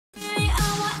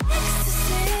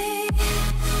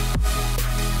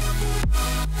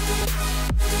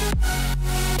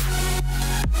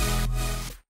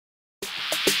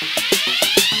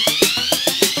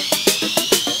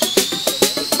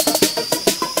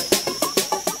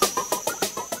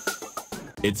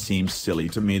It seems silly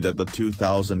to me that the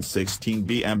 2016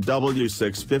 BMW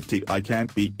 650i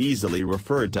can't be easily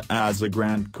referred to as a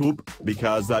GranCoupe,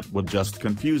 because that would just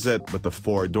confuse it with the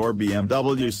 4-door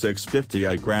BMW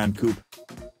 650i GranCoupe.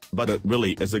 But it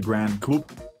really is a GranCoupe,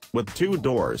 with 2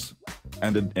 doors.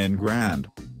 And an in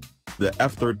grand. The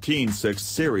F13 6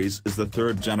 Series is the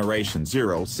 3rd generation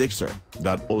 06er,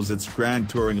 that owes its Grand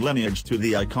Touring lineage to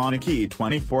the iconic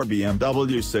E24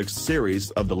 BMW 6 Series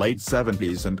of the late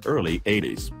 70s and early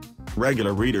 80s.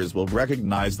 Regular readers will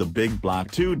recognize the big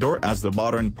black 2-door as the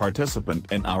modern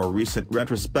participant in our recent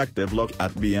retrospective look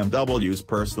at BMW's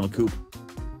personal coupe.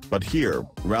 But here,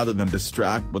 rather than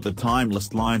distract with the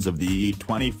timeless lines of the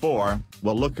E24,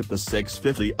 we'll look at the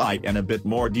 650i in a bit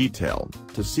more detail,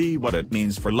 to see what it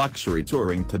means for luxury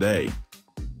touring today.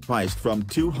 Priced from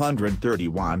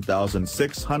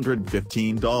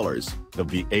 $231,615, the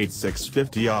V8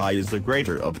 650i is the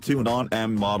greater of 2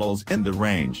 non-M models in the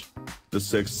range. The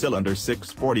 6-cylinder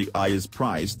 640i is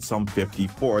priced some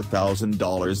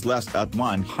 $54,000 less at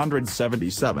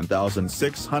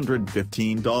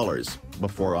 $177,615,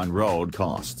 before on-road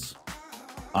costs.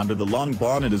 Under the long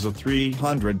bonnet is a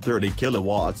 330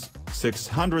 kilowatts,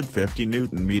 650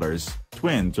 Nm,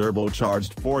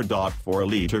 twin-turbocharged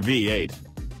 4.4-liter V8.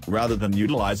 Rather than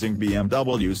utilizing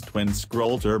BMW's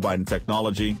twin-scroll turbine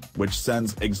technology, which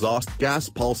sends exhaust gas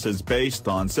pulses based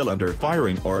on cylinder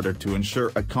firing order to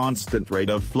ensure a constant rate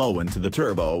of flow into the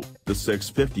turbo, the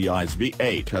 650i's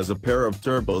V8 has a pair of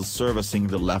turbos servicing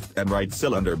the left and right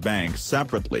cylinder banks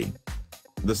separately.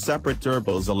 The separate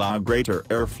turbos allow greater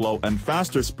airflow and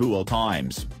faster spool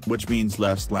times, which means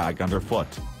less lag underfoot.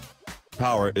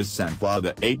 Power is sent via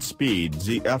the 8-speed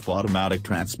ZF automatic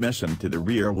transmission to the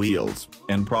rear wheels,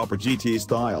 in proper GT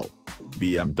style.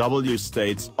 BMW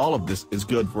states all of this is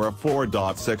good for a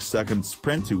 4.6-second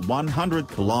sprint to 100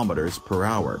 km per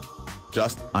hour.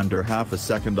 Just under half a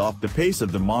second off the pace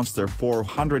of the monster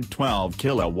 412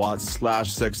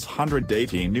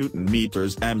 kilowatts/680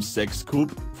 Nm M6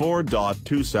 Coupe,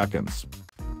 4.2 seconds.